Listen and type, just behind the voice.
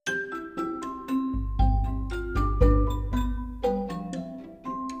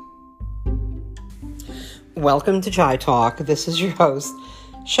Welcome to Chai Talk. This is your host,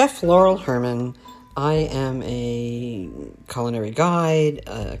 Chef Laurel Herman. I am a culinary guide,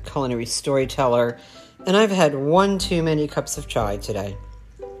 a culinary storyteller, and I've had one too many cups of chai today.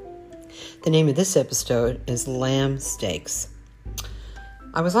 The name of this episode is Lamb Steaks.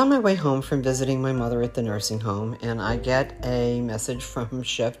 I was on my way home from visiting my mother at the nursing home, and I get a message from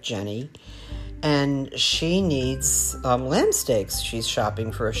Chef Jenny, and she needs lamb steaks. She's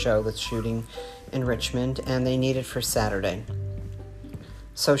shopping for a show that's shooting in Richmond, and they need it for Saturday.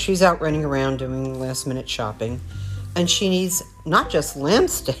 So she's out running around doing last-minute shopping, and she needs not just lamb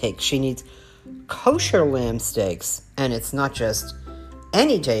steaks, she needs kosher lamb steaks. And it's not just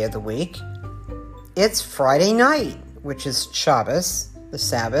any day of the week. It's Friday night, which is Shabbos, the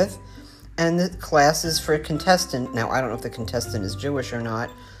Sabbath, and the class is for a contestant. Now, I don't know if the contestant is Jewish or not,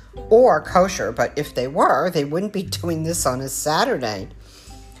 or kosher, but if they were, they wouldn't be doing this on a Saturday.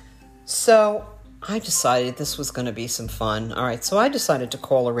 So I decided this was going to be some fun. All right, so I decided to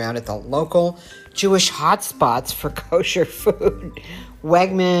call around at the local Jewish hotspots for kosher food.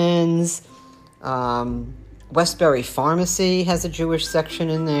 Wegmans, Westbury Pharmacy has a Jewish section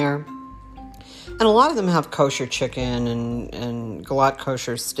in there. And a lot of them have kosher chicken and galat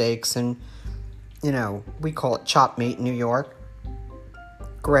kosher steaks. And, you know, we call it chopped meat in New York.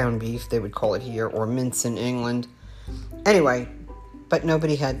 Ground beef, they would call it here, or mince in England. Anyway, but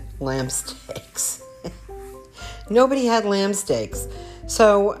nobody had lamb steaks. Nobody had lamb steaks.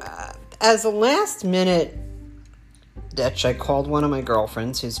 So, as a last-minute ditch, I called one of my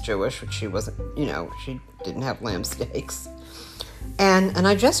girlfriends who's Jewish, which she wasn't, she didn't have lamb steaks. And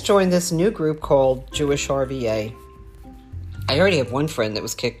I just joined this new group called Jewish RVA. I already have one friend that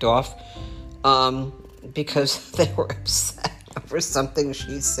was kicked off because they were upset over something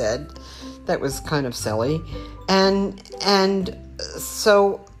she said that was kind of silly. And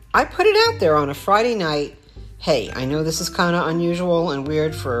so I put it out there on a Friday night. Hey, I know this is kind of unusual and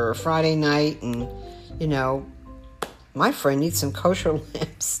weird for a Friday night, and, my friend needs some kosher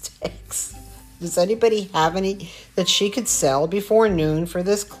lamb steaks. Does anybody have any that she could sell before noon for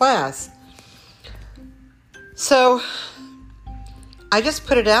this class? So I just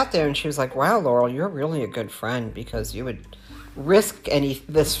put it out there, and she was like, wow, Laurel, you're really a good friend because you would risk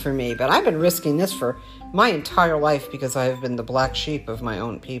this for me. But I've been risking this for my entire life because I have been the black sheep of my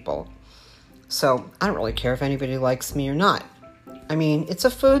own people. So I don't really care if anybody likes me or not. I mean, it's a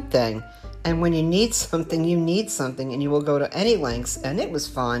food thing. And when you need something, and you will go to any lengths. And it was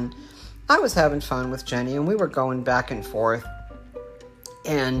fun. I was having fun with Jenny, and we were going back and forth.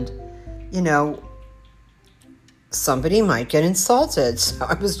 And, somebody might get insulted. So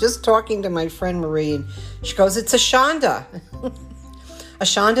I was just talking to my friend Marie, and she goes, it's a shanda. A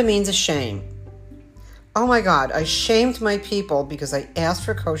shanda means a shame. Oh my God, I shamed my people because I asked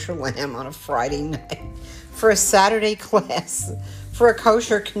for kosher lamb on a Friday night for a Saturday class for a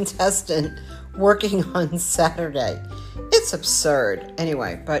kosher contestant working on Saturday. It's absurd.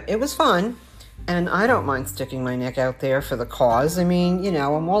 Anyway, but it was fun, and I don't mind sticking my neck out there for the cause. I mean,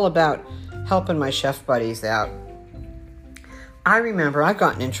 I'm all about helping my chef buddies out. I remember I've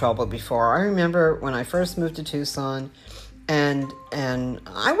gotten in trouble before. I remember when I first moved to Tucson, and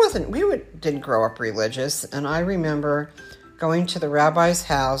didn't grow up religious, and I remember going to the rabbi's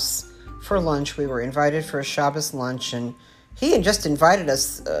house for lunch. We were invited for a Shabbos lunch, and he had just invited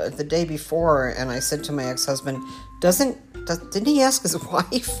us the day before, and I said to my ex-husband, didn't he ask his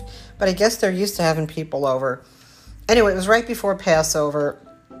wife? But I guess they're used to having people over. Anyway, it was right before Passover,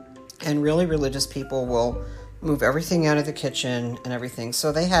 and really religious people will move everything out of the kitchen and everything.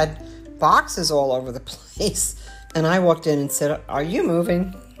 So they had boxes all over the place. And I walked in and said, are you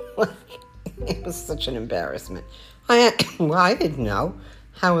moving? It was such an embarrassment. I didn't know.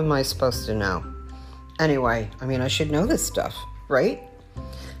 How am I supposed to know? Anyway, I should know this stuff, right?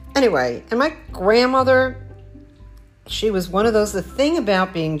 Anyway, and my grandmother, she was one of those, the thing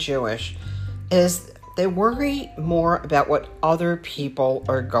about being Jewish is they worry more about what other people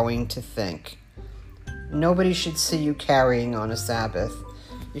are going to think. Nobody should see you carrying on a Sabbath.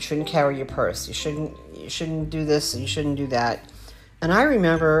 You shouldn't carry your purse. You shouldn't do this, you shouldn't do that. And I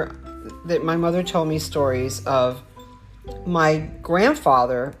remember that my mother told me stories of my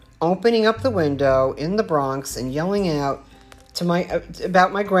grandfather opening up the window in the Bronx and yelling out to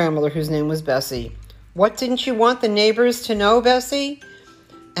about my grandmother, whose name was Bessie. What didn't you want the neighbors to know, Bessie?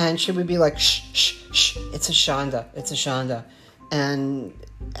 And she would be like, shh, shh, shh, it's a shanda, it's a shanda. And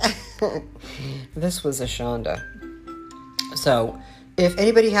this was a shanda. So if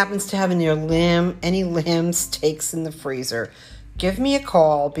anybody happens to have any lamb steaks in the freezer, give me a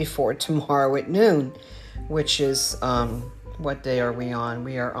call before tomorrow at noon, which is What day are we on?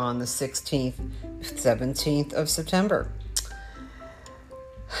 We are on the 16th, 17th of September.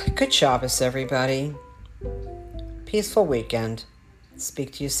 Good Shabbos, everybody. Peaceful weekend.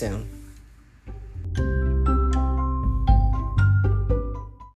 Speak to you soon.